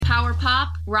pop,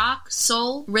 rock,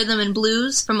 soul, rhythm, and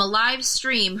blues from a live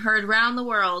stream heard round the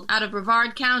world out of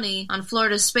Brevard County on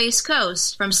Florida's Space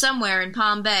Coast from somewhere in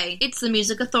Palm Bay. It's the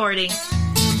Music Authority. I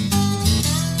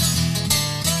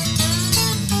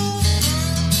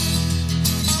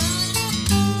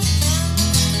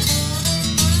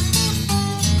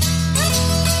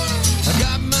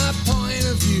got my point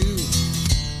of view,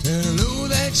 and I know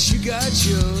that you got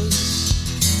yours.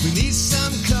 We need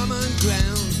some common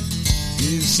ground.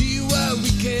 You see what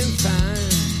we can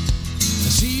find. I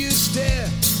see you stare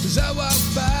as I walk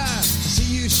by. I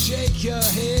see you shake your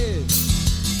head.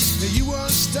 Now you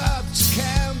won't stop to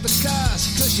count the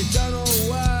cost, 'cause you don't know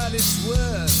what it's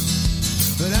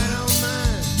worth. But I don't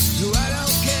mind, no I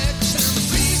don't care, 'cause I'm a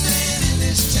free man in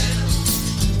this town.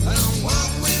 I don't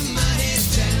walk with my head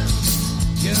down.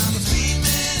 Yeah, I'm a free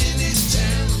man in this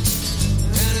town,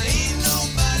 and I ain't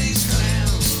nobody's clown.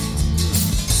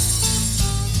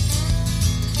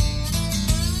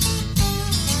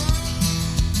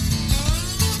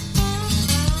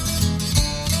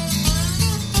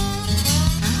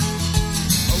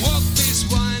 I walk this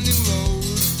winding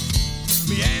road,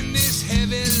 me and this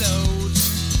heavy load.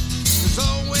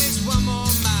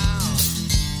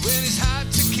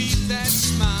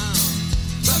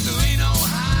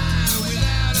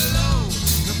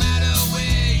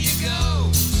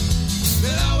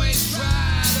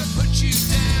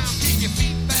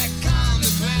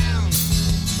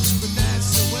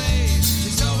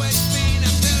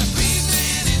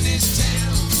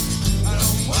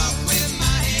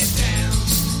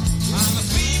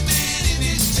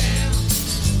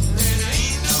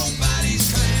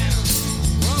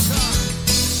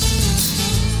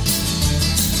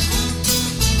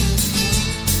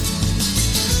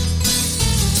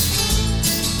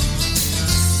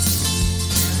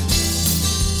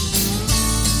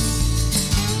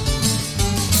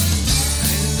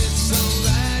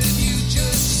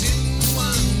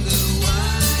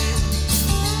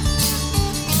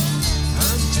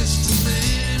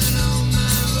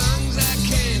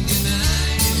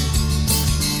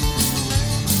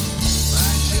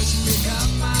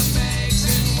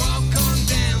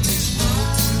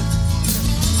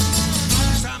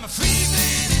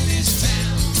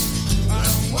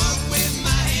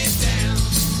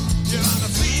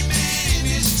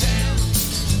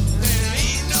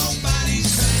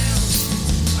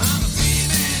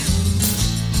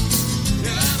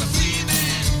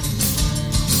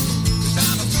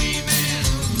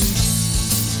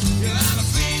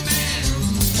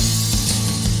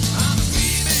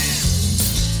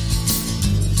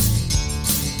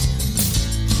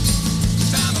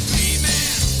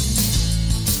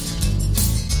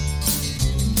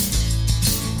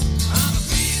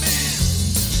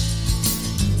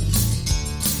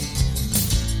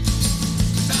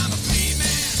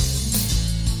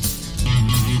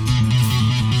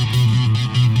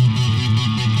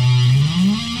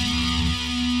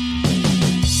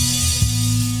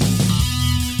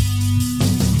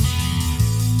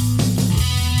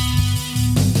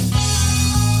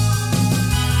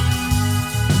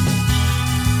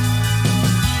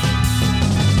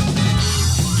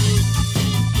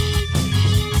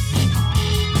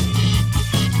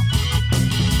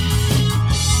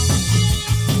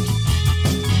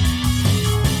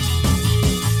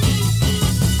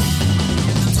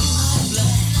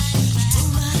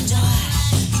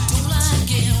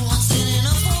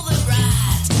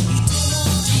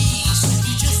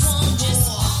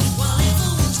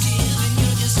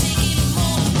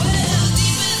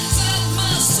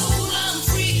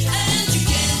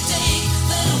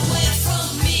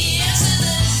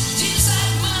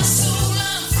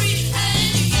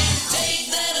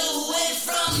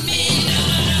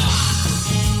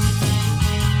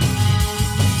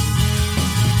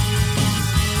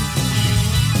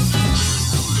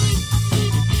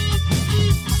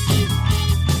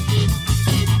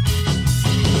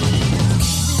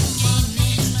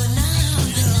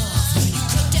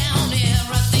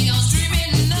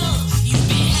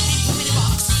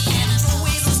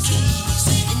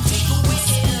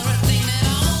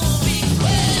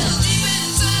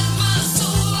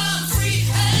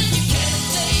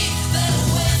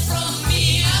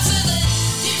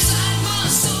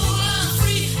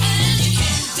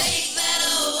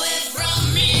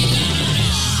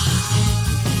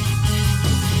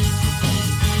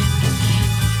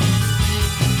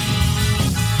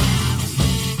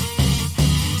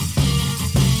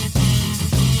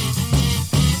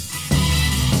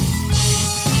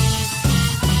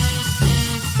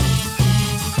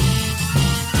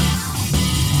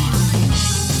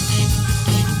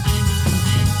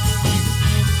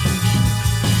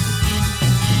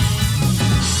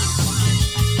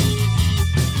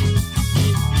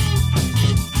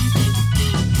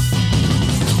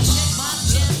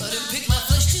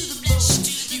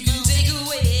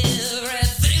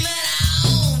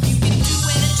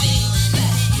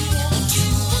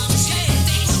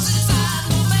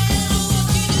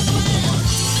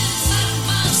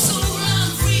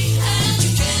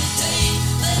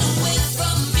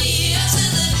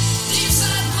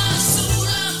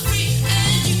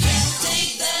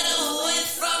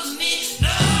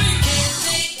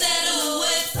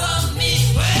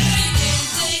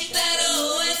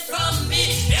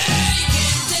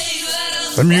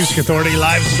 The Music Authority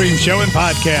live stream show and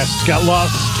podcast. Got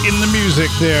lost in the music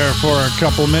there for a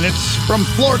couple minutes. From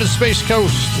Florida Space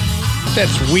Coast,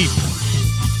 that's Weep.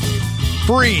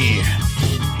 Free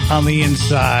on the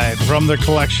inside from their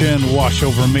collection Wash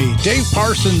Over Me. Dave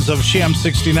Parsons of Sham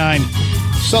 69.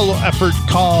 Solo effort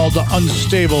called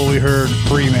Unstable. We heard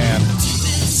Free Man.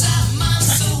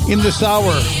 In this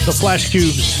hour, the Flash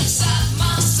Cubes.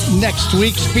 Next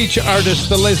week's feature artist,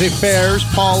 the Laissez-Fairs,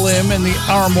 Paul Lim and the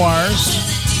Armoires.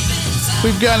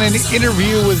 We've got an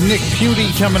interview with Nick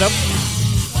Pewdie coming up.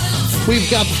 We've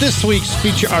got this week's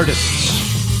feature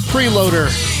artists, Freeloader,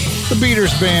 the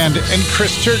Beaters Band, and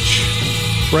Chris Church.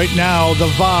 Right now, the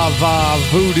Va Va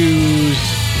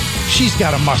Voodoos. She's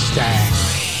got a Mustang.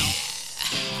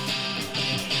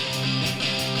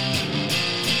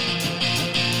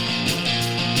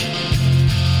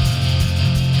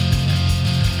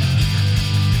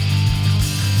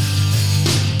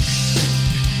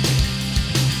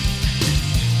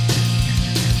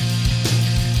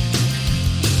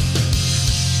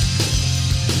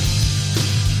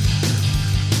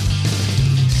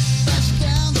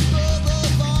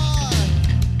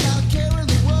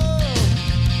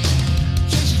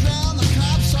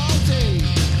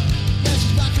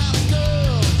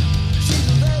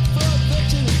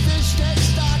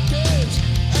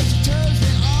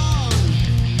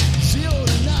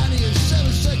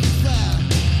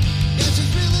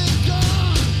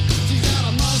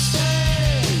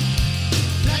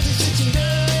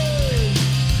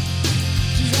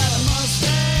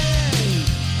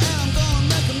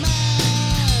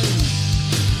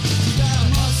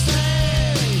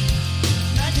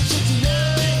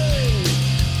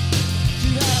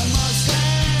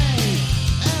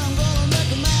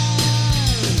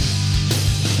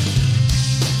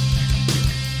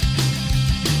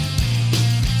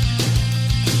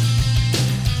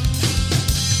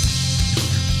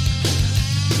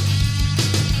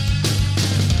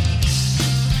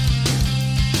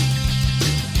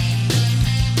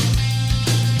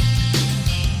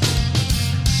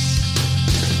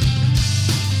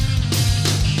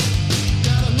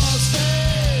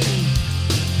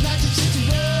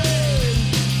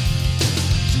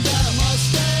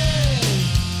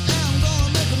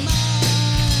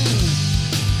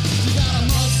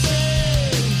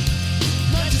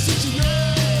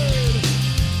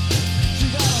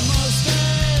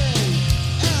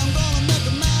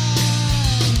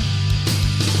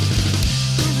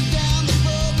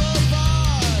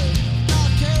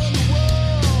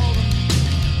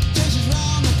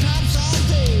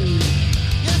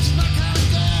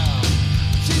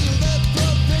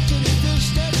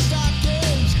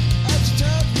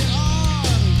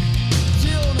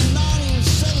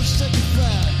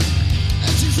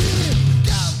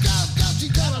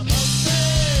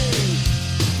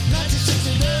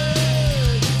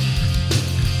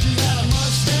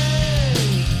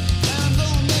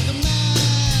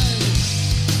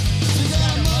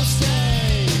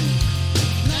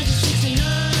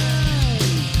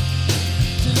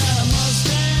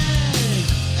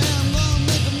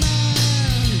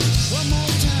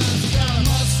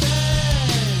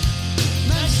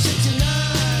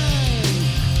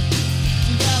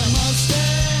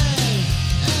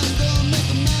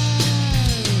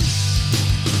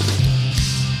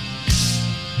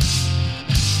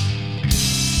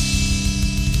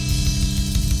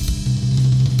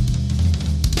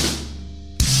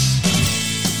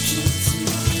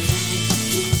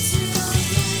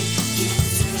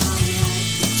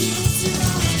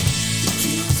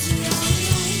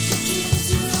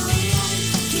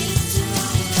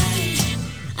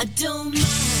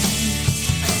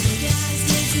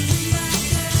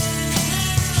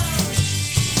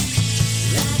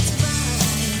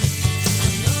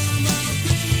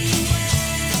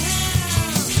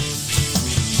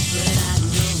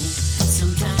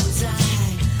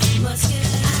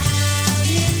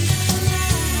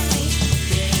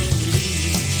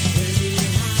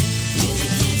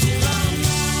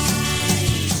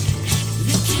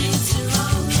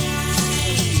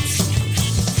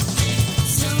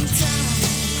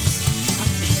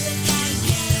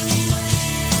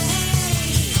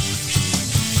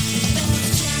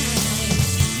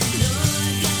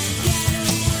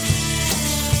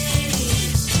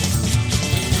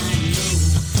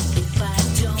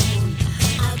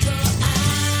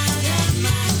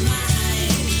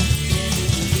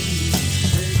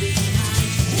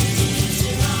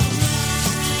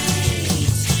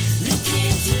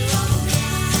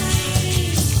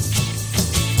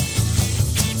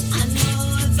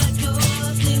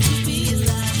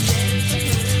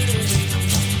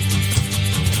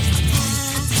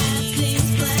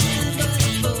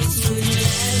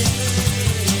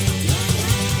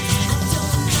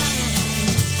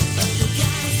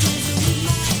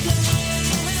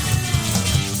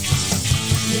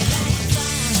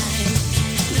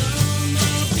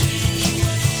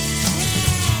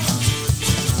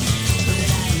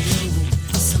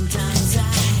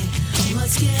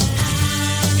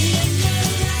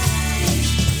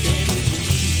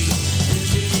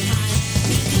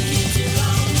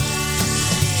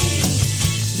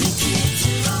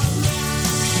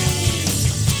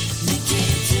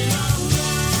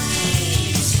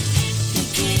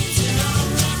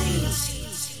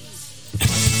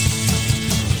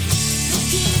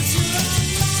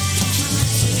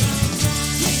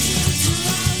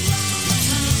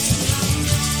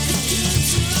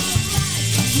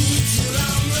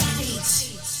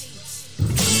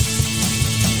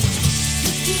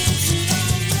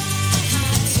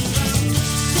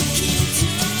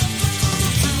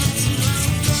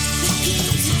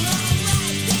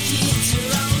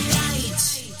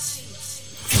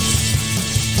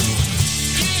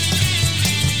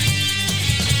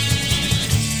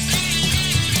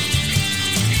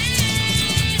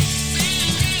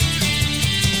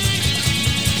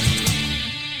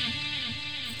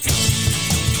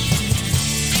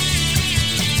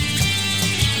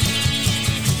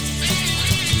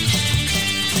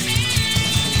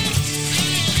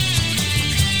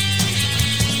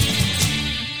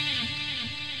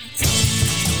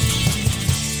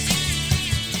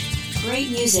 great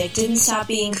music didn't stop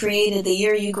being created the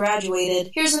year you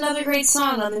graduated, here's another great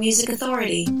song on the Music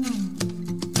Authority.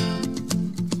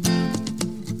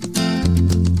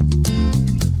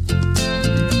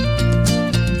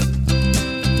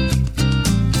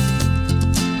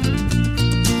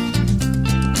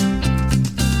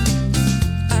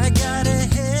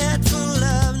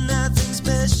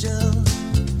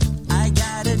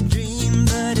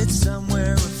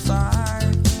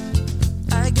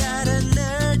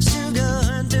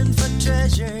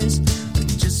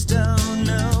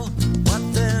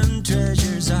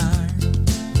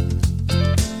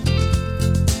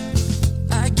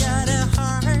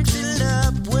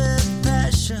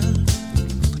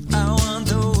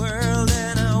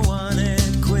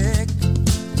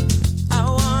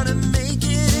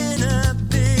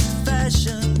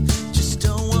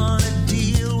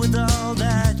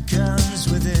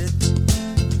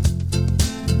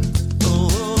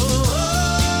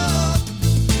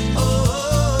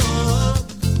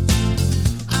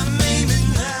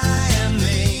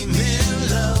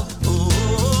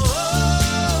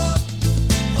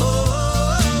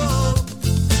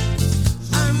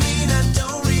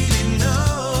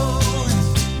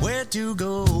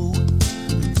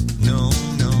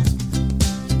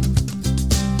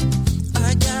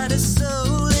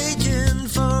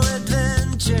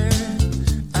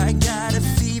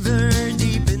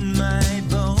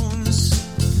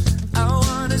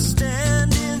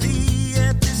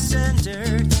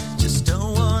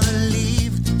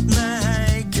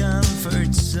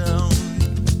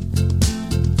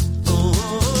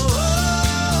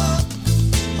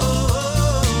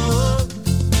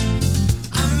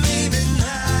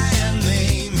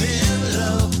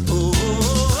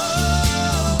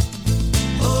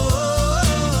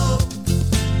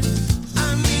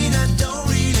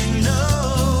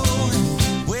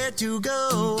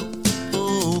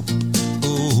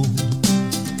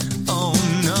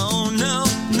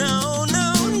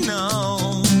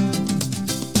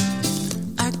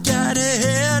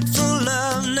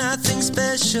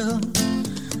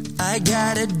 I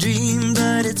got a dream,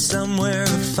 but it's somewhere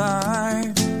afar.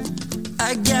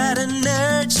 I got an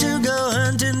urge to go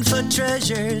hunting for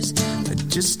treasures, but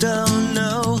just don't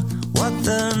know what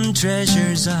them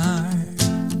treasures are.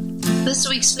 This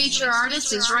week's feature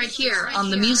artist is right here on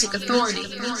the Music Authority.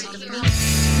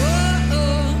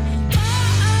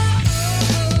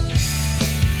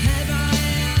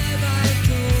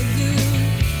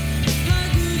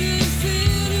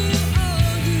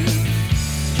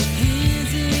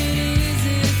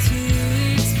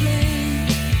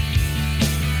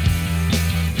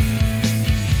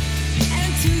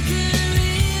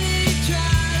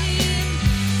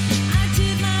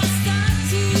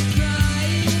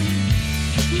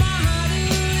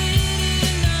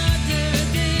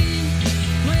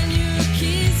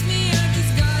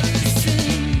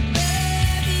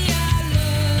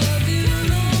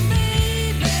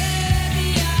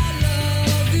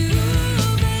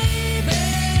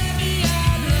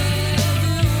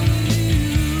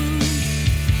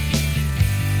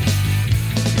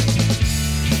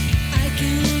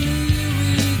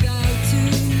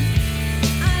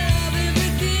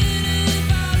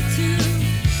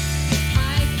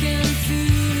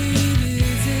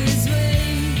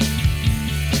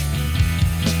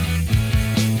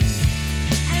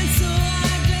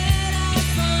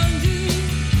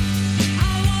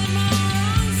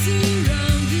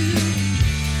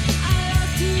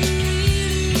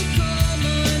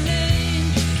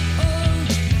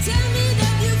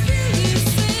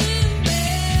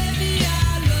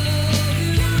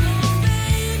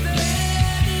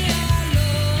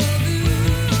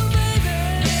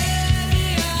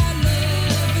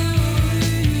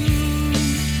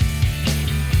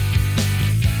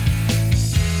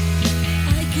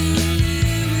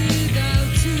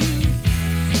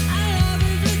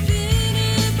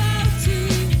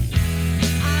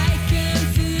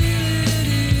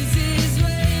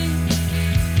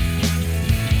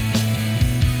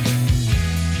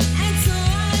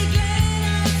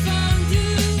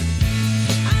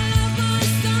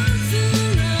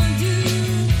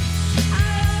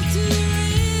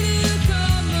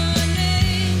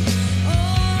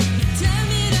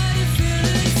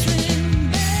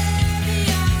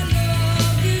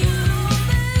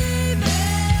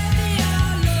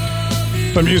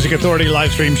 The Music Authority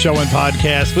live stream show and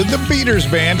podcast with the Beaters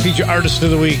Band, feature artist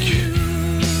of the week.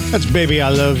 That's Baby I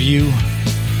Love You.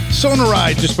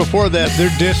 Sonoride, just before that, their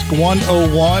disc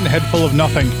 101, Head Full of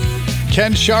Nothing.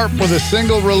 Ken Sharp with a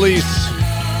single release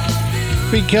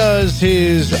because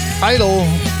his idol,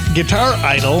 guitar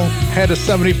idol, had a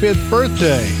 75th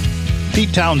birthday.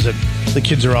 Pete Townsend. The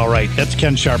kids are all right. That's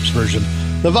Ken Sharp's version.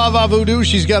 The Vava Voodoo,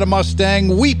 she's got a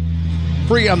Mustang. Weep,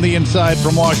 Free on the Inside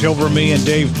from Wash Over Me, and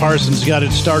Dave Parsons got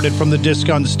it started from the disc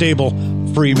Unstable,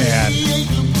 Free Man.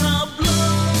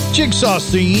 Jigsaw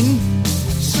Scene.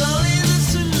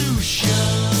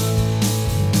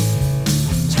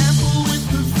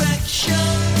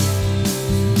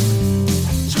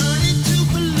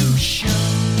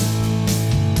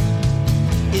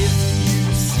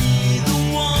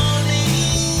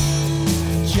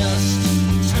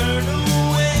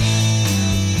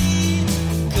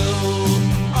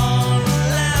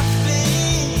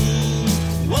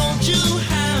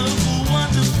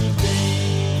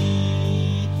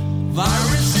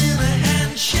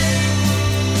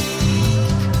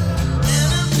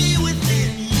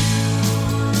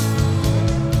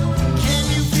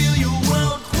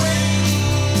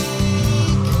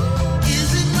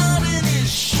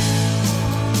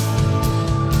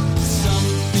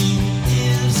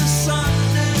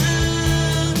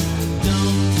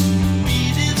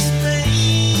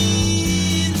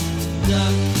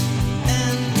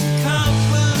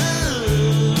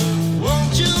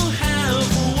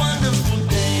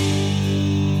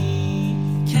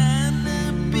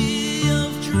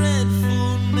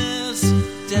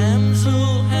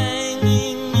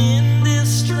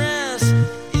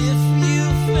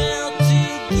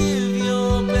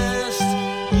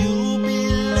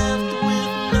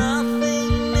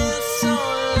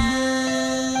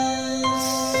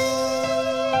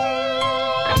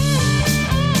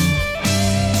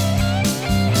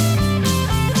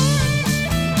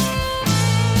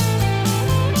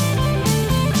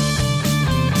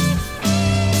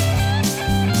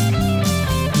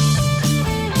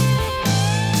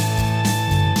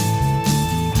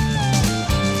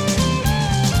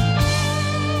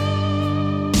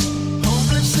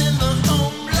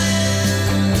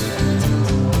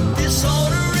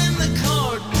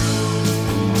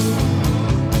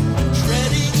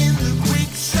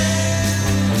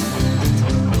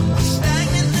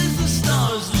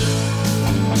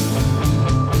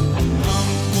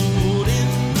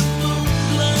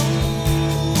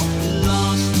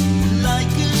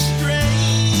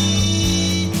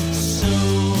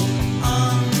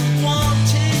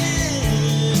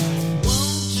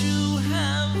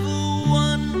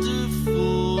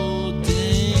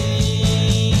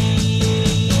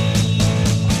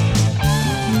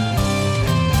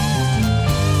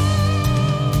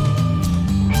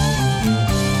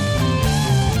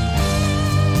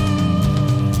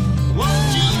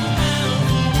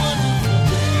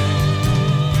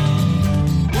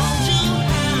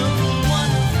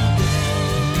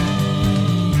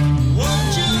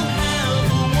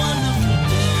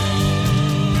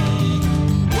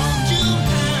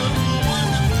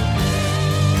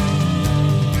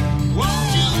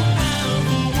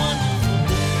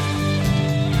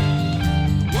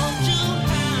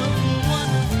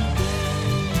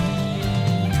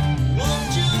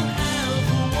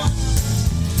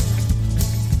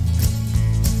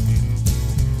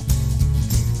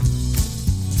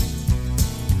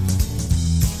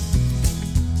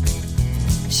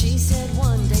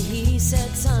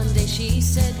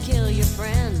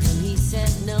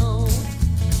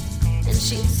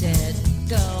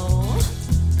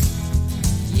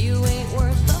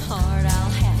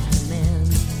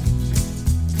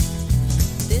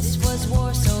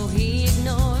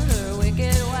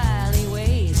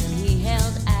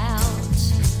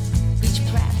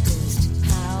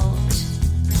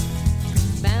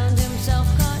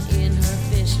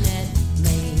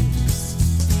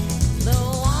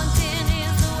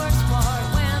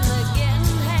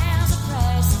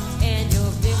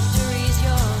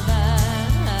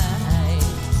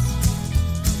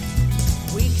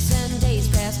 Weeks and days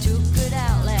passed to good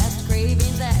out.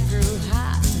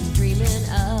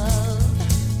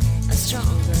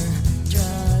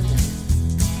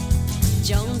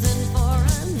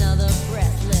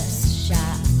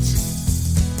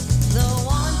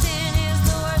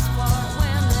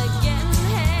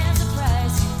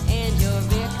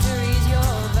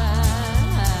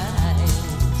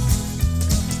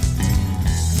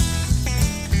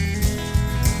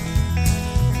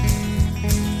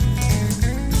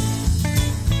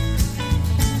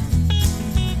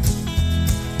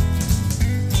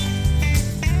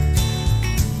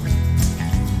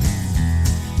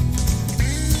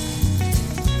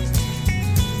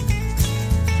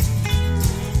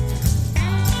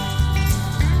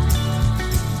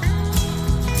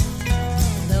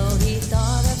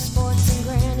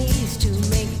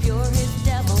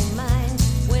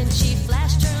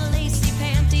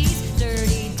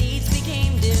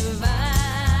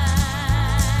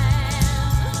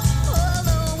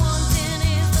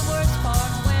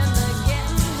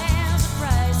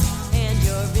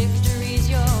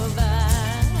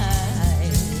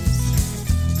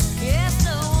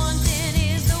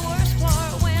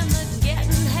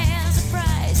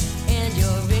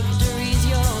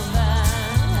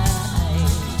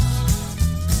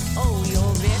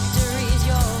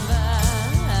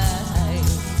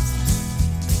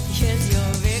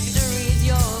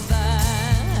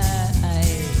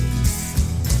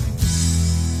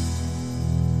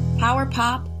 Power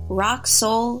pop, rock,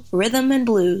 soul, rhythm, and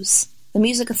blues. The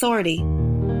Music Authority.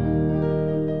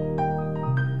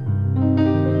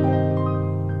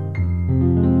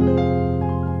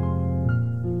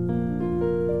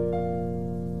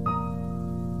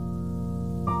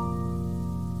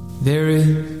 There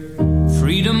is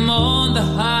freedom on the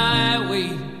highway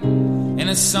and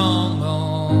a song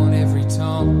on every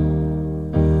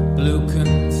tongue. Blue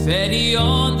confetti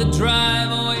on the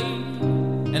driveway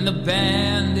and the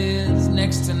band is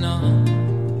next to none.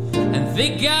 And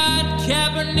they got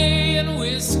Cabernet and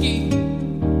whiskey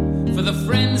for the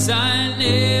friends I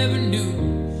never knew.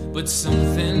 But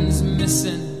something's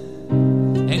missing,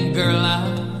 and girl,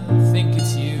 I think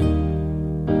it's you.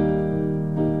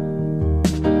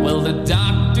 Well, the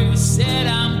doctor said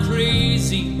I'm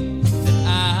crazy, that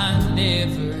I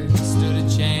never stood a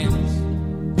chance.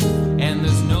 And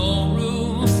there's no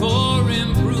room for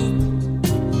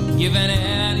improvement, given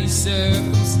any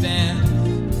circumstance.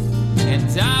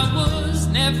 And I was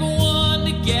never one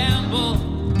to gamble,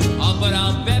 oh, but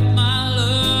I'll bet my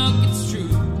luck it's true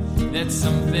that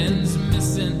something's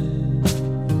missing,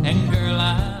 and girl,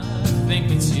 I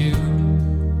think it's you.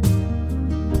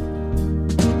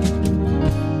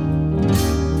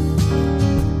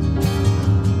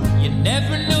 You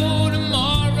never know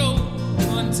tomorrow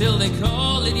until they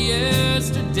call it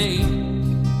yesterday,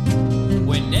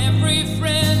 when every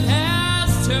friend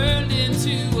has turned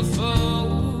into a foe.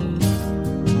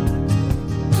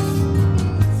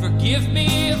 Forgive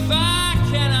me if I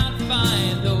cannot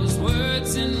find those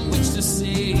words in which to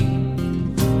say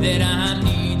that I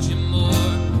need you more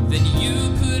than you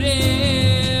could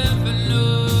ever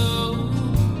know.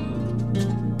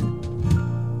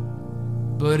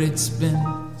 But it's been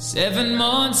 7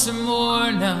 months or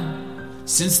more now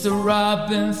since the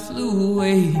robin flew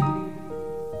away.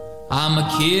 I'm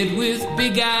a kid with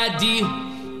big ideas,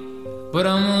 but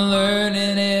I'm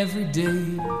learning every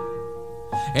day.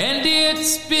 And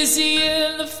it's busy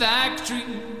in the factory,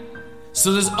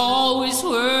 so there's always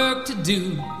work to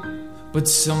do, but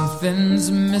something's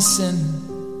missing,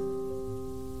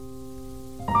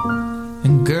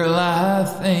 and girl, I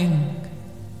think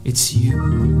it's you.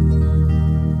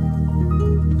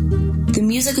 The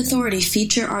Music Authority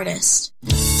feature artist.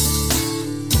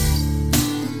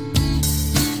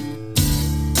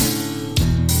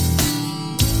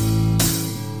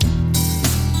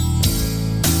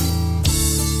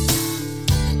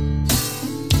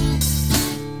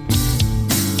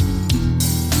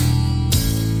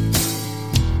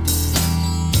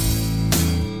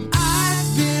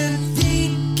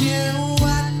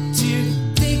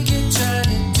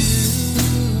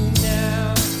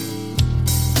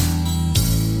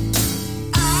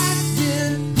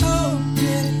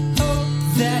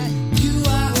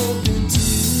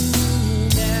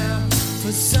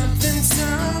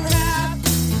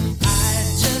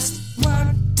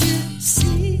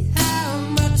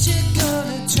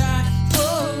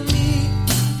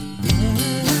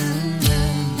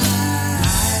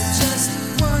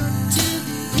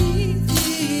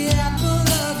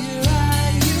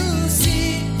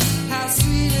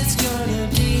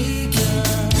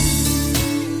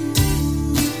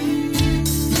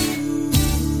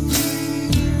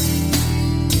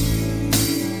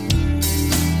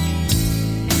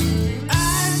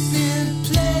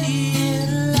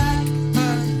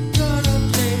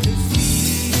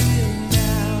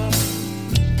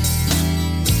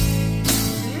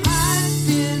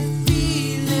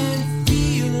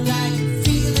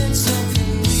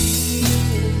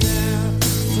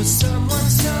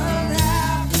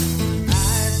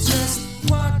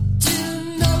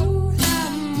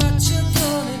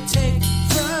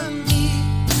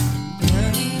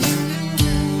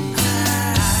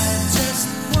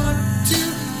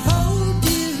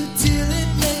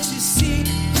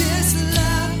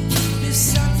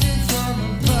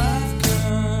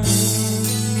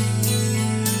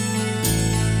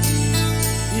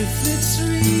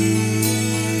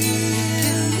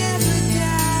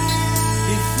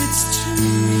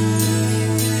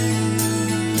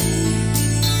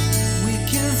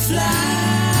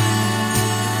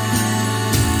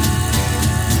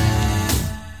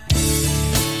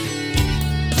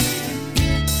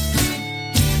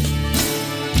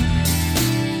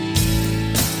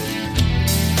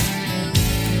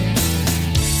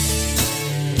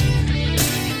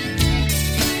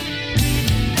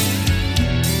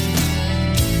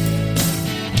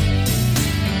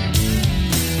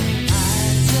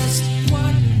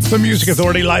 The Music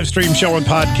Authority live stream show and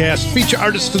podcast. Feature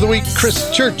artist of the week,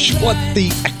 Chris Church. Let the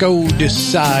Echo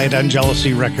Decide on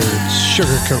Jealousy Records.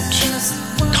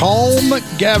 Sugarcoat. Calm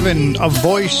Gavin, a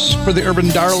voice for the Urban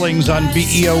Darlings on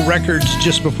BEO Records.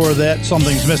 Just before that,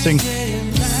 Something's Missing.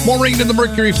 Maureen and the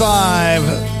Mercury 5.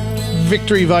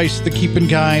 Victory Vice, The Keepin'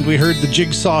 Kind. We heard the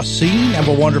Jigsaw Scene. Have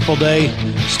a wonderful day.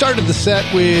 Started the set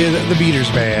with the Beaters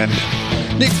Band.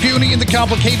 Nick Puny and the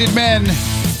Complicated Men.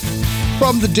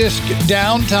 From the disc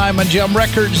Downtime on Jump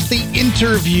Records, The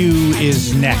Interview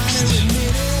is next.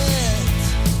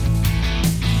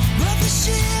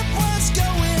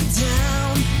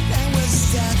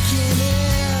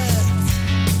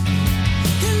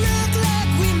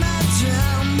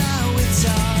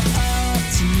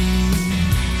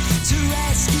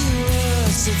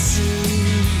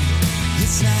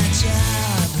 It's my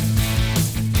job.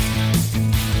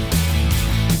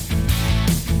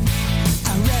 I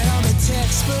read all the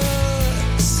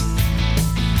textbooks,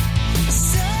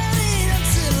 studied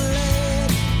until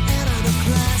late, and all the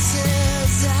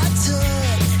classes I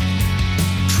took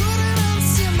couldn't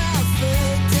unseal my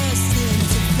fate, destined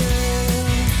to fail.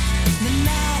 The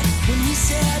night when we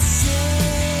set sail,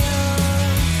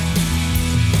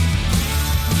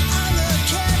 I'm the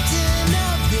captain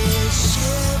of this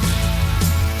ship.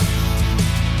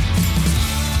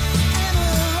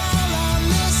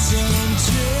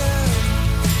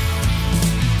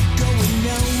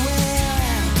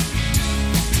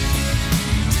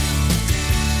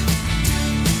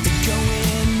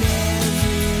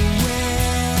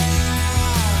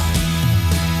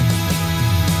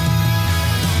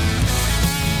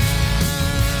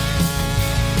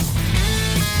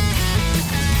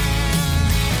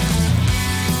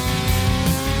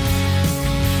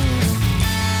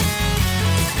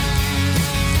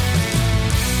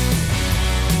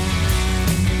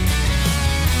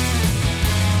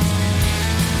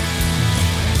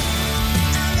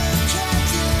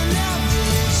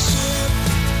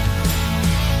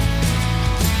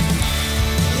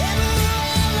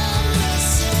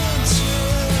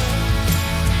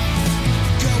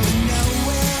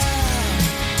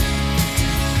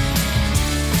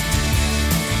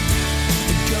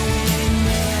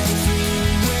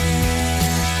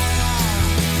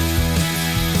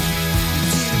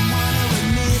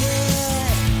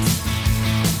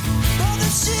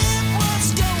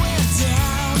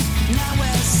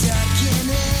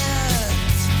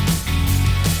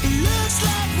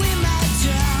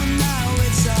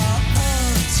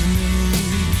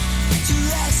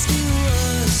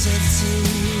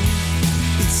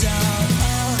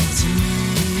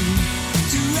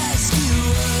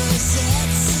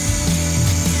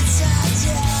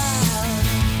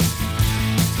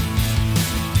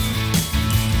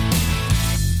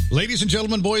 Ladies and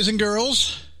gentlemen, boys and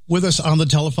girls, with us on the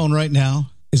telephone right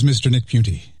now is Mr. Nick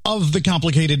Puny of The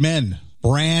Complicated Men.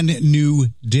 Brand new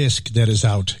disc that is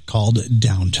out called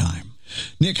Downtime.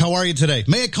 Nick, how are you today?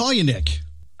 May I call you Nick?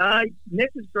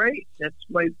 Nick is great. That's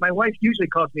my wife usually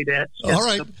calls me that. Yes. All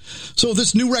right. So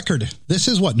this new record, this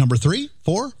is what, number 3,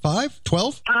 4, 5,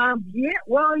 12? Yeah,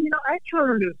 well, I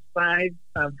counted it as 5,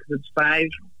 because it's 5.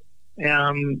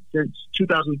 Since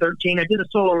 2013. I did a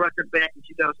solo record back in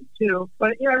 2002.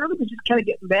 But, I really was just kind of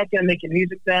getting back and making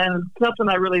music then. It's nothing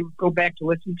I really go back to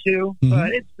listen to,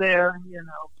 but it's there,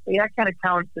 Yeah, I kind of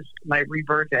count this, my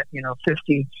rebirth at,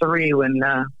 53 when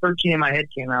 13 in My Head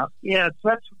came out. Yeah, so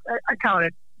that's, I count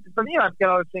it. But, I've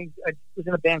got other things. I was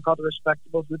in a band called The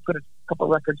Respectables. We put a couple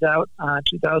records out,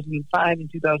 2005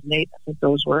 and 2008, I think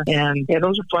those were. And, yeah,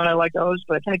 those were fun. I like those.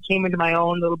 But I kind of came into my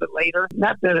own a little bit later.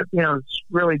 Not that, it's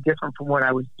really different from what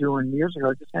I was doing years ago.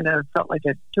 It just kind of felt like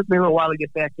it took me a little while to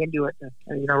get back into it,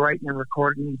 writing and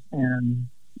recording and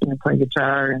playing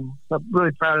guitar. And so I'm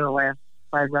really proud of the last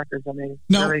 5 records. I mean,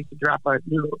 really to drop a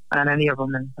new on any of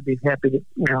them, and I'd be happy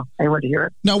to, anyone to hear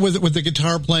it. Now, with the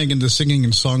guitar playing and the singing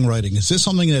and songwriting, is this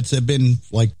something that's been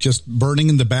like just burning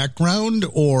in the background,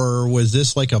 or was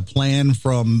this like a plan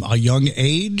from a young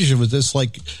age? Was this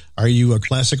like, are you a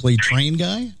classically trained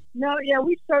guy? No, yeah,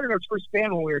 we started our first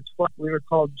band when we were 12. We were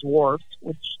called Dwarfs,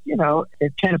 which,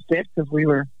 it kind of fit because we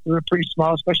were pretty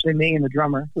small, especially me and the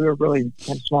drummer. We were really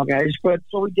kind of small guys. But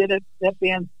so we did it. That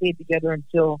band stayed together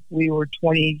until we were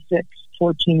 26.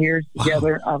 14 years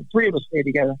together. Wow. 3 of us stayed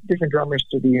together, different drummers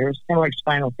through the years, kind of like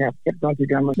Spinal Tap, kept going through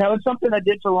drummers. Now, it's something I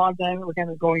did for a long time. It was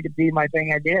kind of going to be my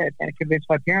thing I did, and I convinced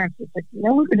my parents. It's like,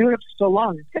 we've been doing it for so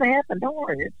long. It's going to happen. Don't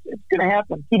worry. It's going to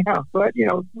happen. But,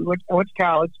 I went to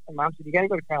college. My mom said, you got to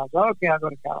go to college. Oh, okay, I'll go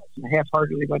to college. And I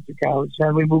half-heartedly went to college.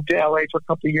 And we moved to L.A. for a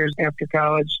couple of years after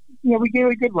college. We gave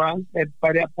it a good run.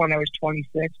 By that point, I was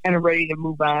 26, kind of ready to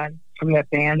move on. from that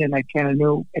band, and I kind of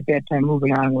knew at that time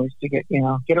moving on was to get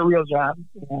a real job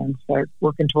and start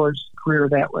working towards a career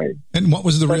that way. And what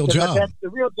was the real job? The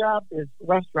real job is a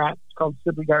restaurant. It's called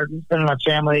Sibley Gardens. Been in my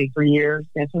family for years.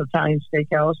 It's an Italian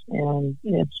steakhouse, and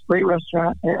it's a great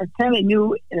restaurant. I kind of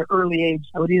knew at an early age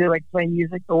I would either like play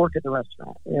music or work at the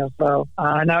restaurant. So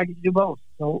now I get to do both.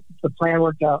 So the plan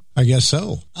worked out. I guess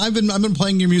so. I've been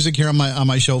playing your music here on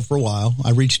my show for a while.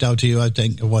 I reached out to you, I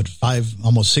think,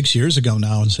 almost 6 years ago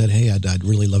now, and said, hey, I'd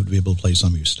really love to be able to play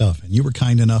some of your stuff. And you were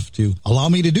kind enough to allow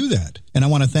me to do that. And I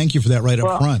want to thank you for that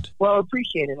up front. Well, I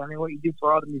appreciate it. I mean, what you do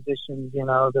for all the musicians,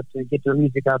 that to get their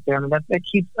music out there, I mean, that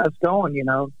keeps us going,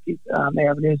 keep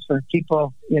avenues for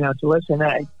people, to listen.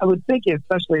 I would think,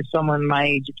 especially if someone my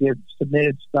age, if you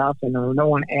submitted stuff and no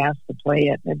one asked to play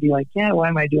it, they'd be like, yeah, why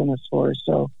am I doing this for?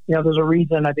 So, there's a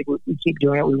reason I think we keep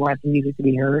doing it. We want the music to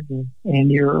be heard,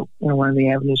 and you're one of the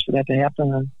avenues for that to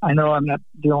happen. And I know I'm not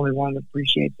the only one that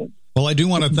appreciates it. Well, I do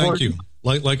want to thank you.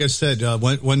 Like I said,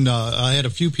 when I had a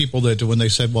few people that when they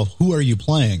said, well, who are you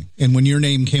playing? And when your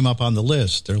name came up on the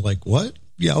list, they're like, what?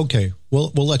 Yeah, okay.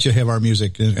 We'll let you have our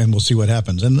music and we'll see what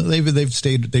happens. And they've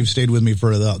stayed with me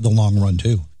for the long run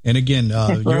too. And again,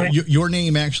 your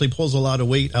name actually pulls a lot of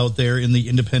weight out there in the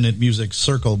independent music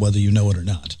circle, whether you know it or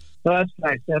not. Well, that's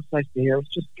nice. That's nice to hear.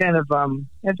 It's just kind of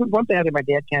that's one thing I think my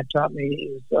dad kind of taught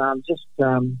me is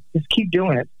just keep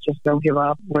doing it. Just don't give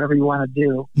up. Whatever you want to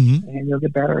do, and you'll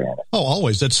get better at it. Oh,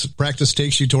 always. That's practice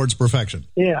takes you towards perfection.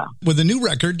 Yeah. With the new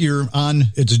record, you're on.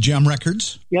 It's Gem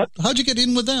Records. Yep. How'd you get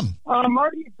in with them?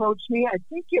 Marty approached me. I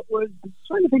think it was. I'm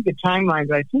trying to think the timeline,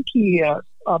 but I think he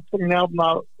put an album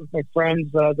out with my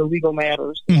friends, The Legal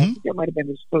Matters. I think that might have been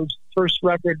his first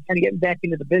record, kind of getting back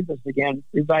into the business again,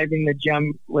 reviving the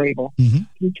Gem label.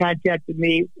 He contacted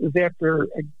me. It was after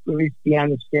I released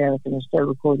Beyond the Static, and I started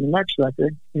recording the next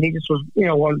record. And he just was,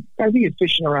 I think he was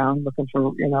fishing around looking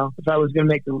for, if I was going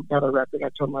to make another record. I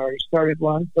told him I already started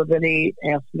one. So then he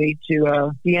asked me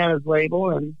to be on his label,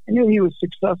 and I knew he was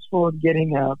successful in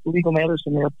getting The Legal Matters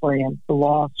in airplay and The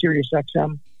Law, Sirius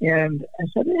XM. And I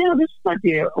said, this might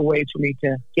be a way for me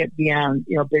to get beyond,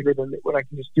 bigger than what I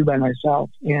can just do by myself.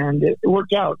 And it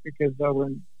worked out because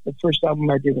when the first album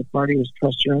I did with Marty was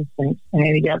Trust Your Instincts. And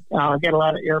he got a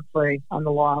lot of airplay on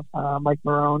The Loft, Mike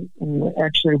Marone. And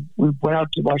actually, we went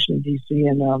out to Washington, D.C.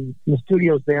 and in the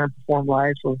studios there and performed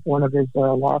live for one of his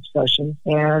Loft sessions.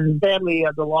 And sadly,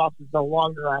 The Loft is no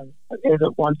longer on, as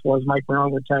it once was. Mike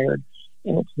Marone retired,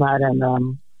 and it's not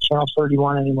on Channel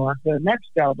 31 anymore. The next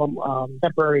album,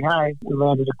 Temporary High, we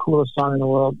landed the coolest song in the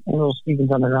world, Little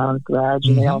Stevens Underground Garage,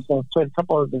 and they also played a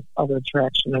couple of the other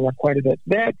tracks, and they got quite a bit.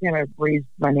 That kind of raised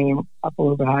my name up a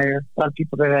little bit higher. A lot of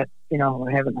people that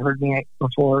haven't heard me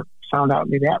before found out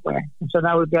me that way. And so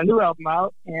now we've got a new album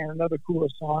out, and another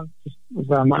coolest song just was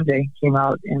Monday came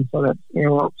out, and so that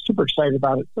we're super excited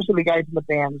about it. Especially the guys in the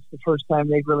band. It's the first time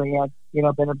they've really had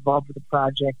been involved with the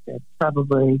project. That's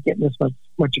probably getting this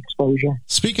much exposure.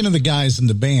 Speaking of the guys in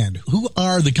the band, who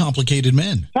are the Complicated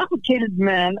Men? Complicated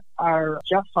Men are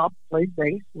Jeff Hupp, plays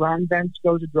bass, Ron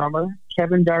Bensko's a drummer,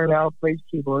 Kevin Darnell plays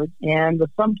keyboards, and the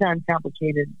sometimes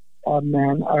Complicated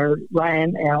Men are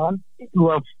Ryan Allen, who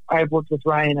I've worked with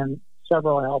Ryan on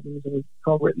several albums, and we've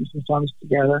co-written some songs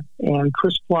together. And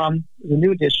Chris Plum is a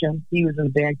new addition. He was in a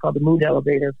band called the Mood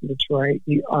Elevator from Detroit.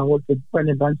 He worked with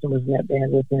Brendan Benson, was in that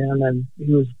band with him, and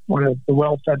he was one of the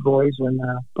well-fed boys when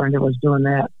Brendan was doing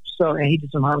that. So, and he did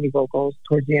some harmony vocals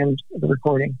towards the end of the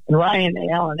recording. And Ryan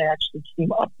Allen actually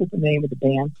came up with the name of the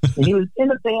band. And he was in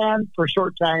the band for a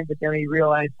short time, but then he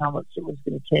realized how much it was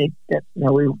going to take. That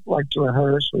we like to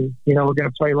rehearse. We're going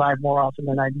to play live more often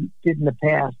than I did in the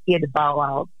past. He had to bow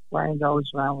out. Ryan's always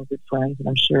around with good friends, and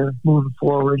I'm sure moving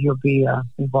forward he'll be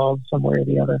involved some way or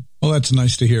the other. Well, that's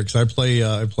nice to hear because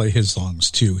I play his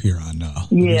songs too here on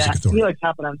Music Authority. He likes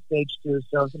hopping on stage too,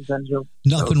 so sometimes you'll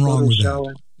nothing wrong with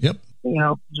that. Yep.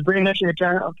 Just bring an extra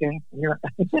guitar. Okay.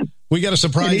 We got a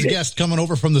surprise guest coming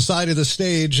over from the side of the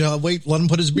stage. Wait, let him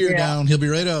put his beer down. He'll be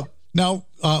right up. Now,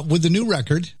 with the new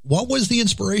record, what was the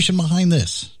inspiration behind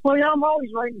this? Well, I'm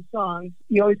always writing songs.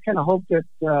 You always kind of hope that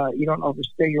you don't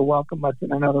overstay your welcome by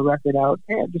putting another record out.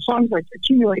 And the songs, I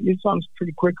accumulate new songs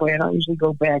pretty quickly. I don't usually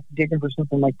go back digging for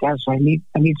something like that, so I need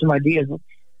some ideas.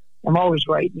 I'm always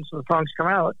writing, so the songs come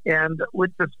out. And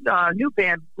with the new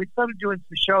band, we started doing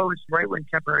some shows right when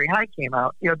Temporary High came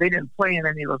out. They didn't play in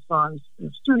any of those songs in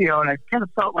the studio, and I kind of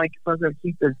felt like if I was going to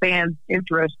keep the band's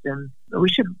interest and we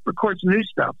should record some new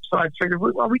stuff. So I figured,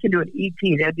 well, we can do an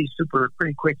EP. That'd be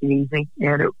pretty quick and easy.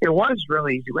 And it was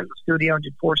really easy. Went to the studio and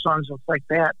did 4 songs just like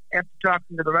that. After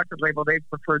talking to the record label, they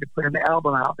preferred to put an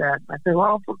album out. That I said,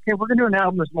 well, okay, we're going to do an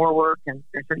album. There's more work. And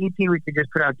it's an EP we could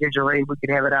just put out digitally. We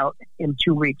could have it out in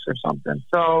 2 weeks or something.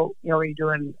 So, when you're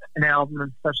doing an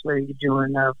album, especially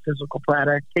doing a physical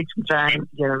product, it takes some time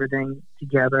to get everything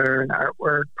together and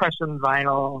artwork, pressing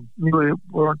vinyl. We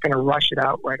weren't going to rush it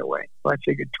out right away. So I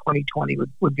figured 2020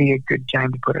 would be a good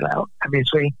time to put it out.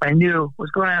 Obviously, if I knew what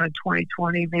was going on in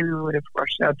 2020, maybe we would have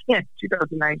rushed out in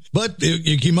 2009. But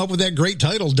you came up with that great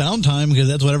title, Downtime, because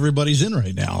that's what everybody's in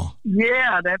right now.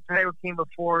 Yeah, that title came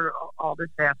before all this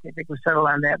happened. I think we settled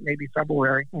on that maybe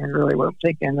February, and really wasn't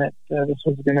thinking that this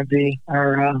was going to be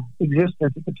our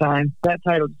existence at the time. That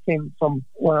title came from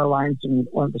one of the lines in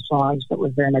one of the songs that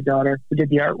was there. My daughter, who did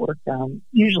the artwork,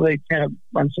 usually kind of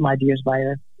run some ideas by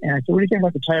her. And I said, what do you think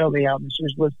about the title of the album? She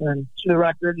was listening to the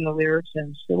record and the lyrics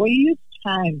and said, well, you use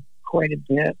time quite a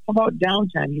bit. How about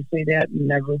Downtime? You say that and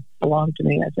never belonged to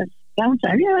me. I said,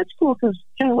 Downtime? Yeah, that's cool because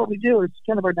kind of what we do. It's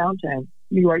kind of our downtime.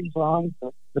 We write songs,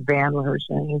 the band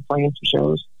rehearsing and playing some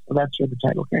shows. So that's where the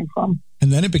title came from.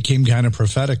 And then it became kind of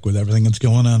prophetic with everything that's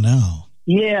going on now.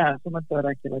 Yeah, so I thought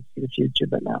I could see the future,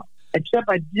 but no. Except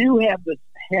I do have this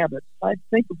habit. If I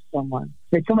think of someone,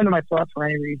 they come into my thoughts for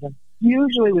any reason.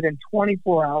 Usually within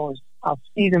 24 hours, I'll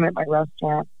see them at my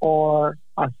restaurant or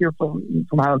I'll hear from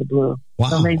out of the blue. Wow.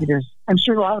 So maybe I'm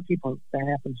sure a lot of people that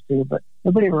happens to, but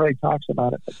nobody really talks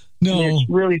about it. But no. It's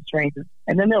really strange.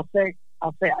 And then I'll say, I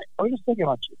was just thinking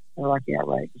about you. They're like, yeah,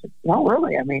 right. I said, no,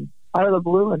 really. I mean, out of the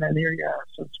blue, and then here you are.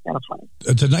 So it's kind of funny.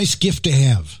 It's a nice gift to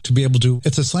have, to be able to.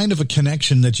 It's a sign of a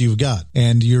connection that you've got,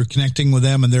 and you're connecting with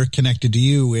them, and they're connected to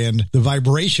you, and the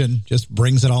vibration just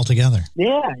brings it all together.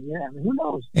 Yeah. I mean, who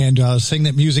knows? And saying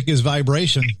that music is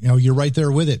vibration, you're right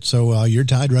there with it, so you're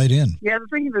tied right in. Yeah, the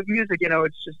thing with music,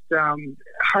 it's just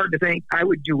hard to think I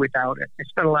would do without it. I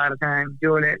spent a lot of time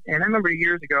doing it, and I remember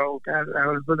years ago, I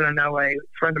was living in L.A. A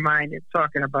friend of mine is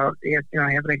talking about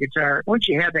having a guitar. Once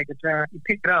you have that guitar, you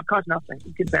pick it up. Nothing.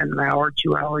 You could spend an hour,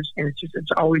 2 hours, and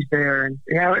it's always there. And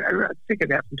I think of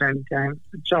that from time to time.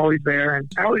 It's always there,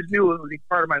 and I always knew it would be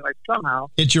part of my life somehow.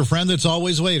 It's your friend that's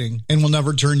always waiting and will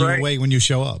never turn you away when you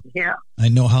show up. Yeah. I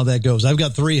know how that goes. I've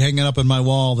got 3 hanging up on my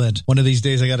wall that one of these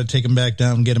days I got to take them back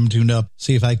down, get them tuned up,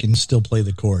 see if I can still play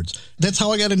the chords. That's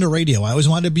how I got into radio. I always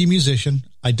wanted to be a musician.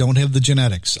 I don't have the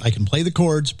genetics. I can play the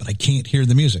chords, but I can't hear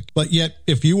the music. But yet,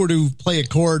 if you were to play a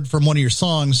chord from one of your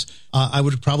songs, I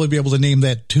would probably be able to name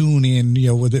that tune in,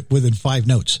 within 5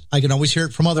 notes. I can always hear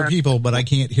it from other people, but I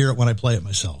can't hear it when I play it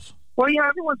myself. Well,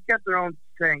 everyone's got their own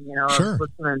thing, Sure. I was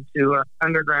listening to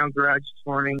Underground Garage this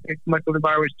morning. Michael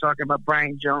DeBar was talking about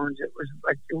Brian Jones. It was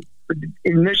like,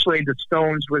 initially the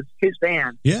Stones was his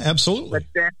band. Yeah, absolutely.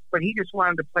 But he just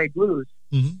wanted to play blues.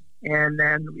 Mm-hmm. And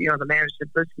then, the manager said,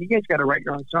 listen, you guys got to write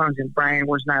your own songs. And Brian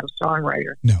was not a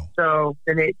songwriter. No. So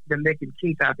then Mick and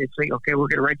Keith obviously, okay, we're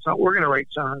going to write songs. We're going to write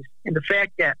songs. And the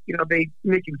fact that, Mick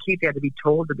and Keith had to be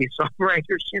told to be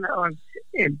songwriters,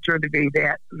 and turned to be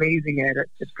that amazing at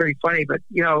it. It's pretty funny. But,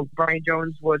 Brian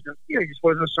Jones wasn't, he just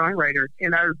wasn't a songwriter.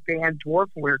 In our band, Dwarf,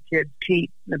 when we were kids,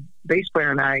 Pete, the bass player,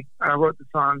 and I wrote the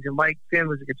songs. And Mike Finn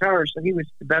was a guitarist, so he was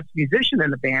the best musician in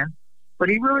the band. But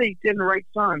he really didn't write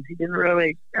songs. He didn't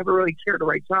ever really care to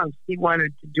write songs. He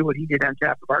wanted to do what he did on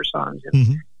top of our songs.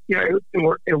 And,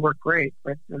 it worked great.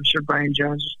 But I'm sure Brian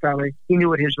Jones he knew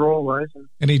what his role was.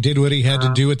 And he did what he had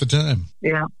to do at the time.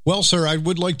 Yeah. Well, sir, I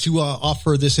would like to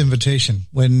offer this invitation.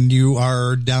 When you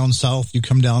are down south, you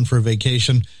come down for a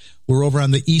vacation. We're over on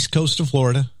the east coast of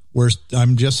Florida.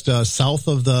 I'm just south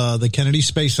of the Kennedy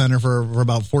Space Center for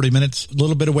about 40 minutes, a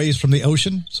little bit of ways from the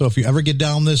ocean. So if you ever get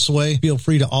down this way, feel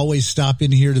free to always stop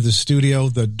in here to the studio.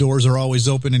 The doors are always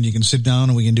open, and you can sit down,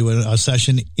 and we can do a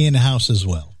session in-house as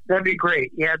well. That'd be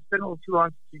great. Yeah, it's been a little too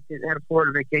long since we had a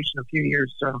Florida vacation, a few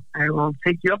years, so I will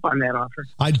take you up on that offer.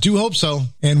 I do hope so.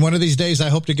 And one of these days, I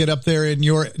hope to get up there in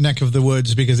your neck of the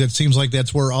woods, because it seems like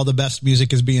that's where all the best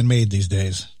music is being made these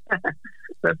days.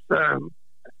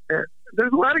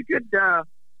 There's a lot of good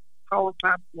power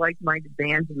pop like-minded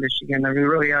bands in Michigan. There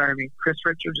really are. I mean, Chris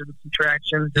Richards of the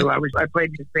Subtractions, who I played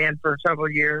in his band for several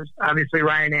years. Obviously,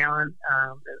 Ryan Allen,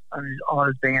 all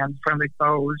his bands, Friendly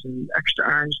Foes and Extra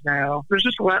Orange now. There's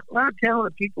just a lot of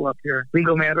talented people up here.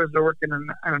 Legal Matters are working on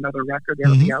another record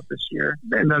that'll be out this year.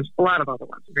 And there's a lot of other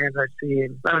ones, bands I see,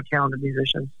 and a lot of talented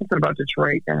musicians. Something about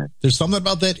Detroit. There's something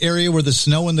about that area where the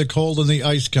snow and the cold and the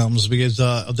ice comes, because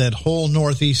of that whole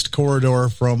northeast corridor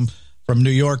from from New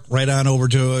York right on over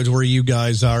to where you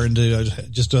guys are into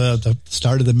just the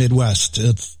start of the Midwest.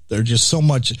 There's just so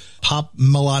much pop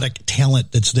melodic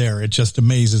talent that's there. It just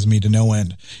amazes me to no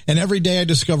end. And every day I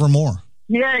discover more.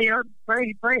 Yeah,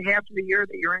 probably half of the year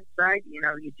that you're inside, you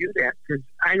do that. Because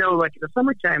I know, like, in the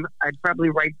summertime, I'd probably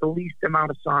write the least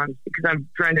amount of songs because I'm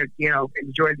trying to,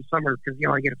 enjoy the summer because you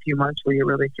only get a few months where you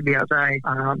really can be outside.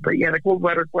 But yeah, the cold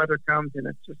weather comes and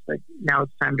it's just like, now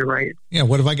it's time to write it. Yeah,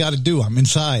 what have I got to do? I'm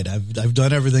inside. I've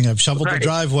done everything. I've shoveled the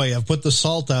driveway. I've put the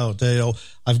salt out.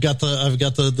 I've got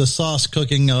the sauce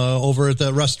cooking over at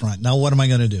the restaurant. Now what am I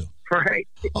going to do? Right.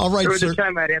 All right, there was sir. a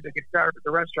time I'd have the guitar at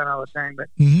the restaurant all the time, but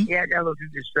yeah, that was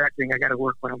distracting. I got to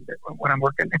work when I'm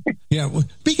working. Yeah. Well,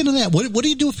 speaking of that, what do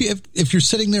you do if you're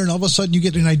sitting there and all of a sudden you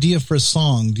get an idea for a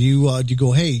song? Do you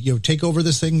go, hey, take over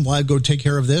this thing while I go take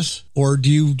care of this, or do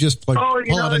you just pull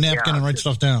out a napkin and write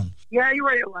stuff down? Yeah, you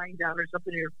write a line down or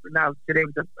something. Now today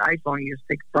with the iPhone, you just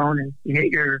take the phone and you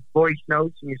hit your voice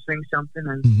notes and you sing something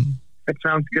and. Mm-hmm. If it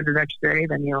sounds good the next day,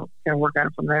 then you'll kind of work on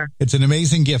it from there. It's an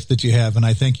amazing gift that you have, and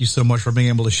I thank you so much for being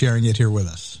able to sharing it here with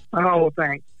us. Oh, well,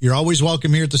 thanks. You're always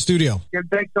welcome here at the studio. Yeah,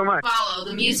 thanks so much. Follow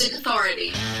the Music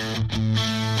Authority.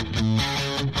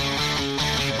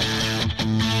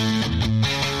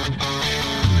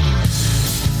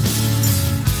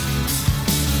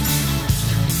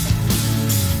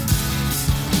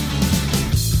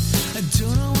 I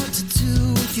don't know what to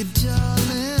do with you, darling.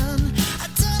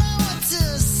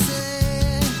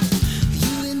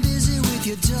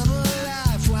 Your double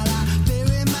life while I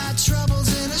bury my troubles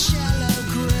in a shallow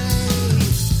grave.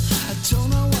 I don't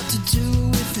know what to do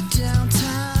with the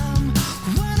downtime,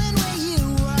 running where you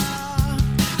are.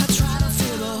 I try to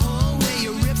fill the hole where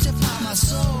you ripped apart my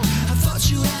soul. I thought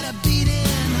you had a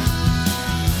beating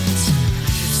heart.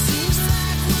 Seems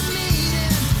like we're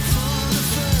meeting for the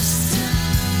first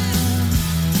time,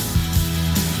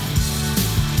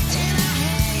 and I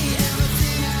hate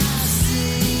everything I see.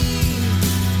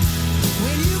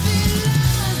 When you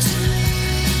belong to me,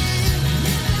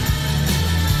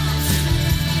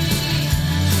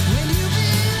 when you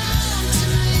belong to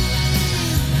me,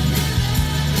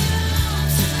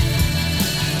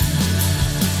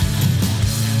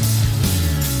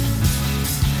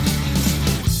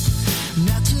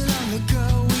 not too long ago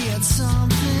we had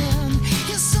something,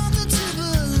 yeah, something to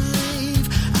believe.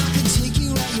 I could take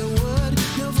you at your word,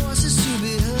 no voices to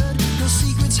be heard, no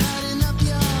secrets hiding up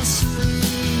your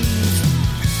sleeve.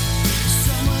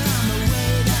 Somewhere on the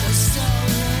way that was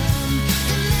stolen,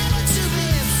 and never to be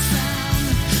found.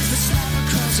 The slap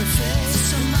across her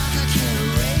face, a mark I can't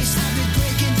erase. I've been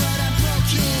breaking, but I'm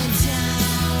broken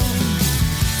down.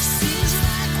 Seems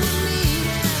like we're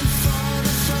meeting for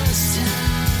the first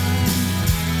time,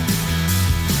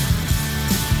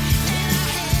 and I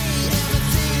hate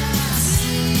everything I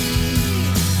see.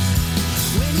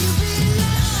 When you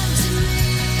belong to me,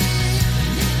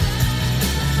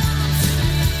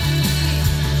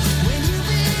 when you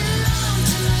belong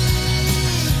to me.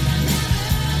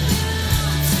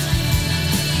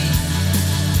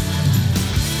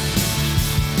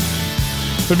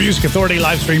 The Music Authority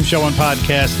live stream show and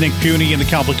podcast. Nick Puny and the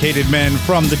Complicated Men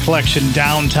from the collection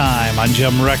Downtime on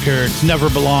Gem Records. Never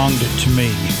Belonged to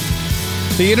Me.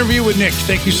 The interview with Nick.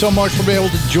 Thank you so much for being able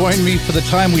to join me for the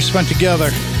time we spent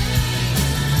together.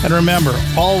 And remember,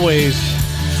 always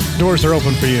doors are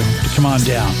open for you to come on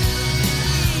down.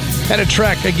 Had a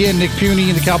track again, Nick Puny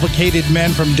and the Complicated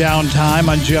Men from Downtime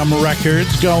on Gem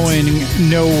Records. Going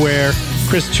Nowhere.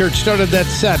 Chris Church started that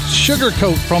set.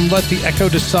 Sugarcoat from Let the Echo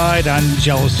Decide on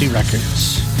Jealousy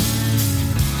Records.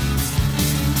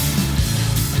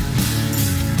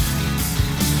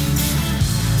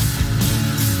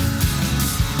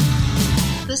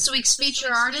 This week's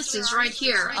feature artist is right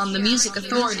here on the Music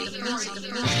Authority.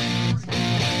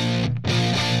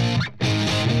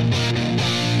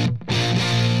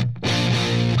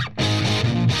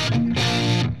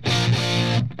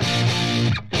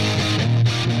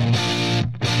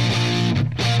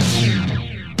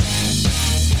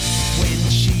 When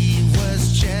she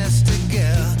was just a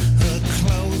girl, her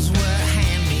clothes were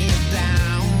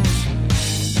hand-me-downs.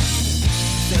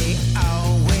 They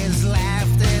always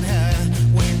laughed at her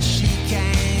when she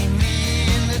came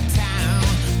into town.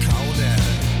 Called her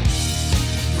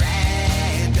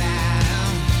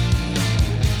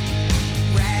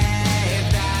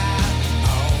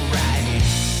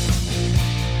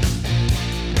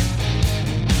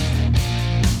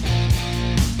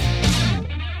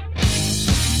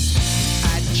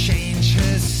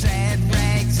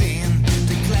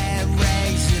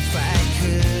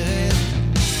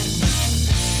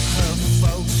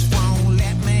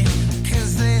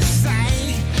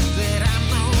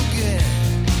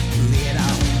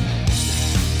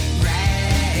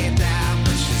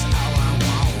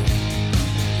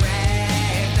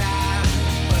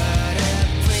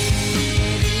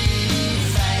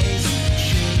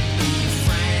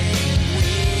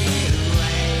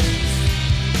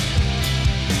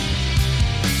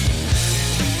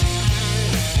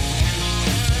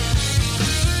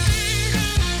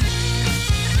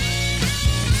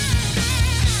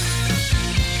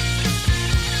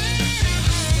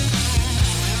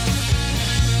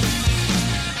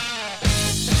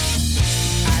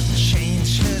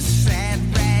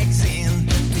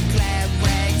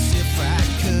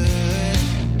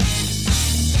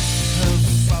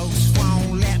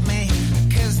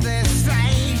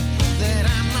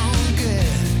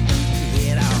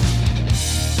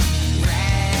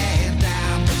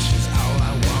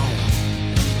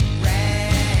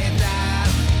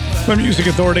The Music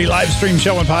Authority live stream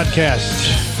show and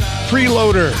podcast.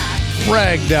 Freeloader,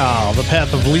 Ragdoll, The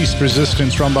Path of Least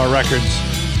Resistance, Rumbar Records,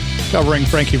 covering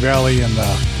Frankie Valli and the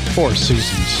Four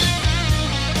Seasons.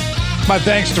 My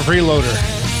thanks to Freeloader.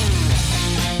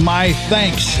 My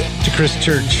thanks to Chris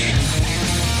Church.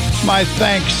 My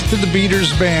thanks to the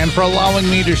Beaters Band for allowing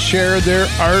me to share their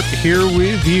art here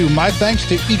with you. My thanks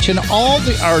to each and all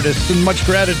the artists, and much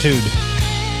gratitude.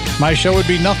 My show would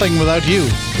be nothing without you.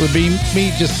 It would be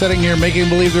me just sitting here making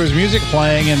believe there was music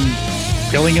playing and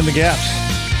filling in the gaps.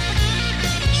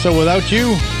 So without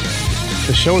you,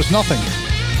 the show is nothing.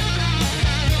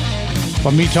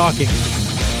 But me talking,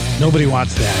 nobody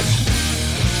wants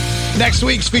that. Next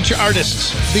week's feature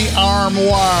artists, the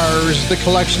Armoires. The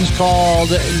collection's called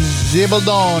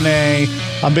Zibaldone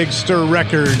on Big Stir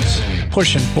Records,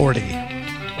 pushing 40.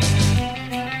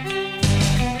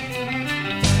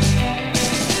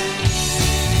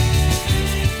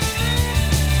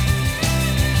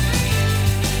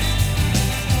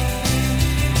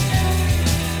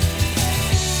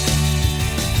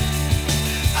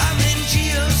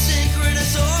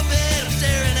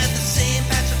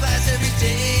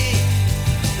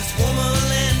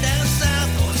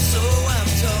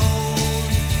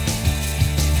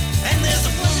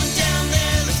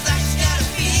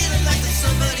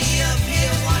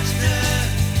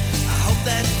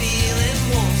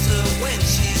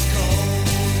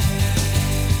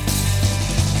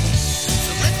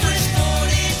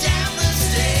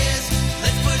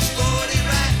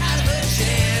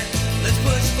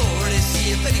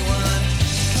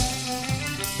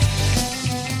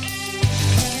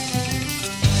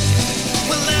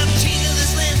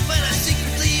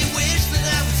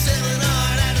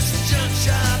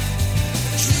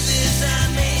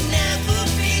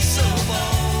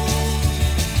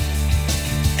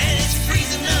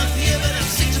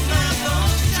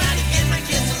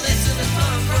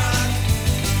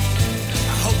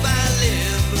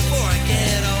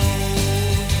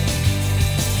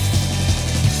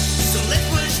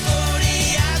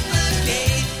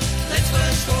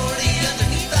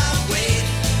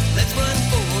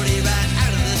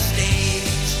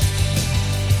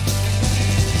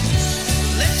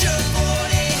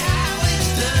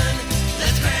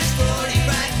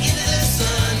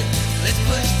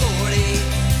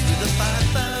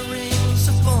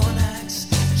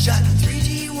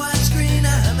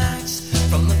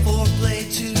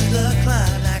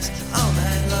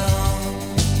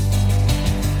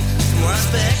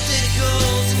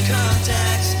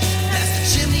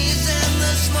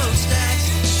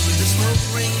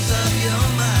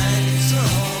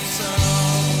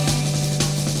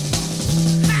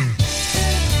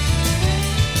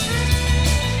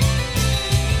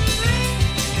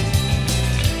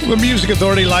 The Music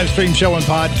Authority live stream show and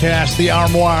podcast, the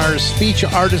Armoires, feature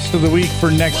artist of the week for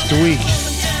next week.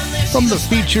 From the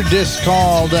feature disc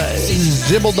called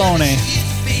Zibaldone.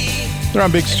 They're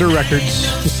on Big Stir Records.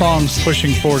 The song's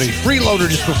pushing 40. Freeloader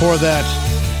just before that.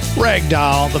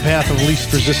 Ragdoll, The Path of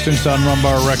Least Resistance on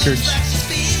Rumbar Records.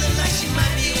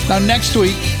 Now next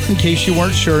week, in case you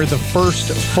weren't sure, the first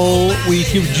full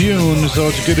week of June, so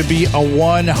it's going to be a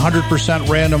 100%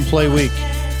 random play week.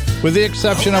 With the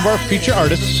exception of our feature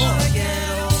artists,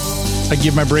 I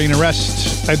give my brain a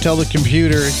rest. I tell the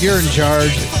computer, you're in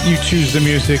charge, you choose the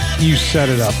music, you set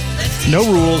it up. No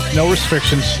rules, no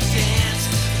restrictions.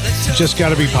 It's just got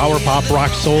to be power pop,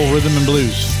 rock, soul, rhythm, and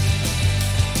blues.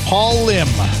 Paul Lim.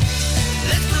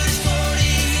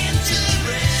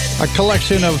 A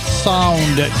collection of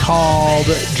sound called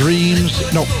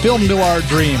Film Noir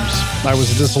Dreams. I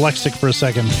was dyslexic for a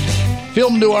second.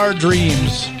 Film Noir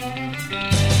Dreams.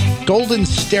 Golden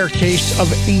Staircase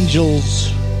of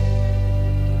Angels.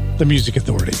 The Music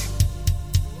Authority.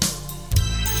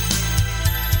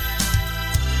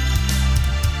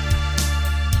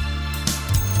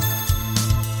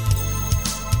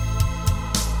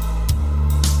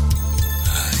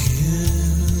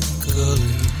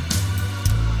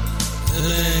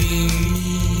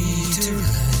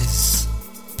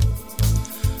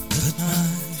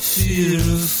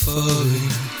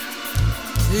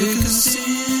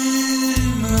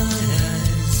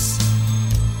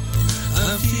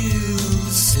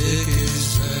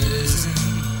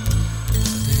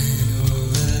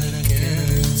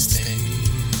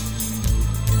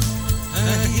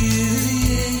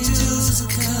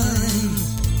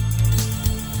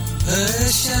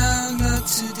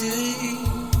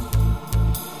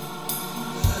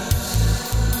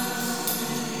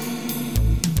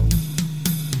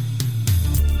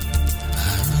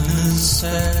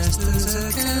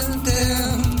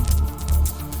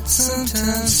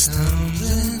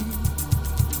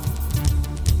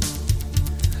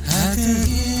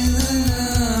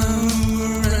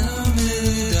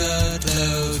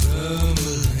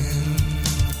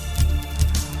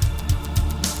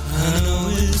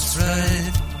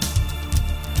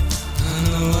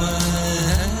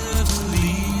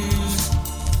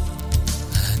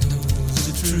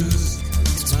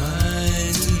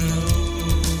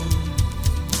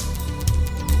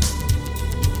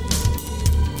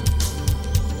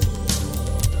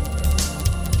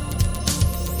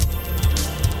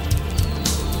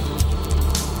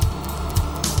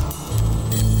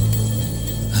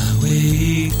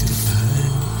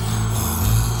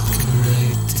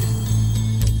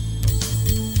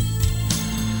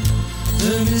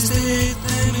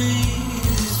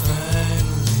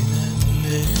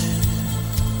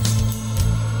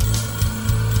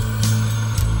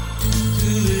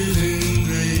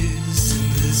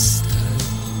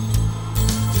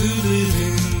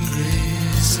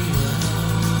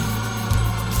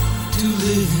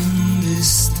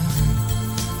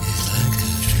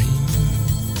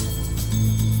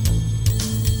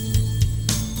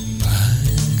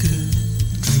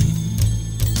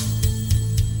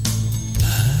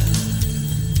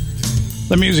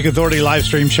 The Music Authority live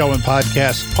stream show and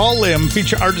podcast. Paul Lim,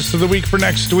 feature artist of the week for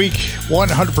next week.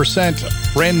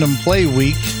 100% random play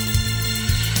week.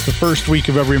 The first week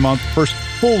of every month, first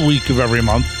full week of every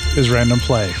month is random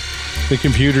play. The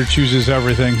computer chooses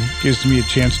everything, gives me a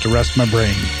chance to rest my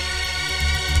brain.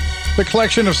 The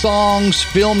collection of songs,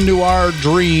 film noir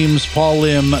dreams, Paul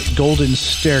Lim, Golden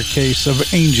Staircase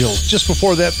of Angels. Just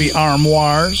before that, the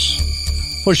Armoires,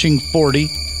 Pushing 40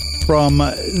 from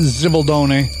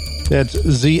Zibaldone. That's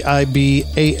Zibaldone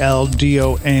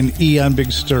on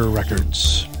Big Stir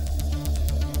Records.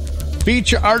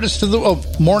 Feature artist of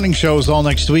the morning shows all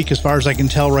next week, as far as I can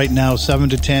tell right now, 7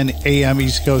 to 10 a.m.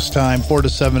 East Coast time, 4 to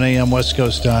 7 a.m. West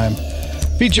Coast time.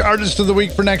 Feature artist of the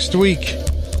week for next week,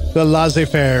 the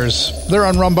Laissez-Fairs. They're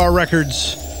on Rumbar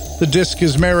Records. The disc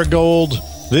is Marigold.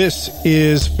 This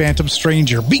is Phantom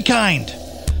Stranger. Be kind.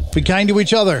 Be kind to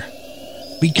each other.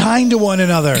 Be kind to one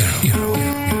another.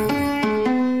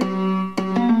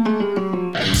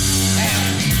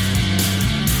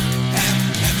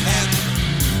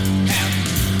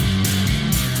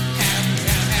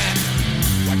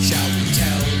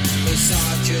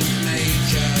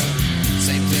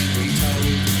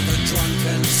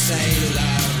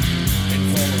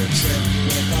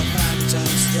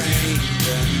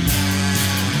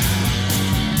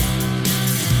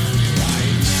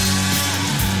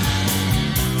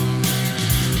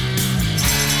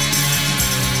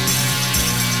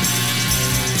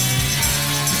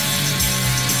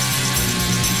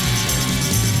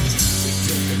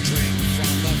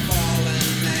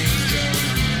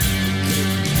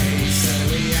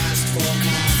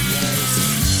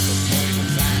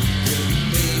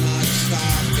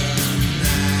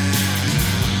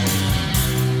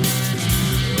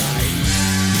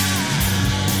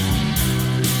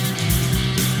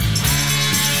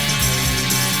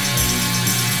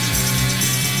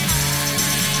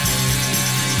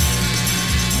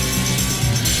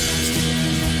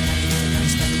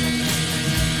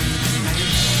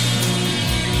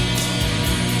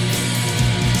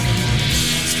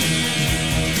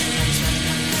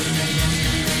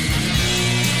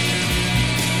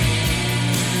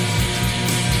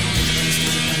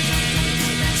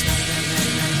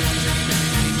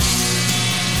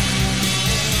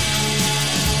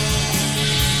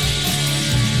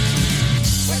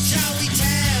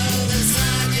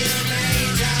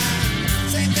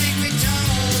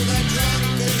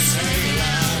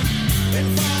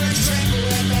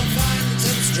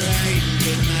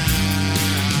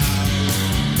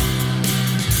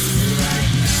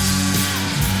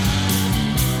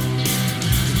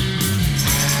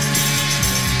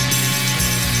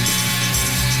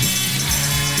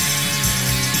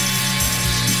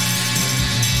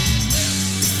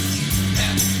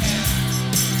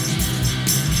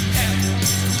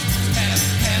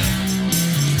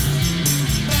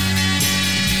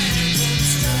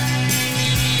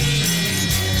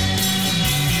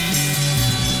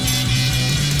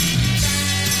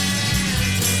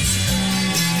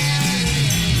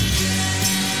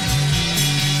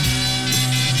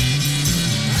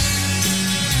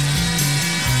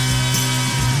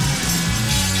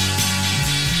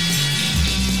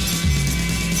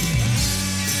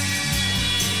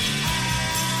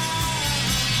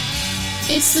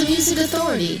 It's the Music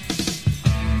Authority.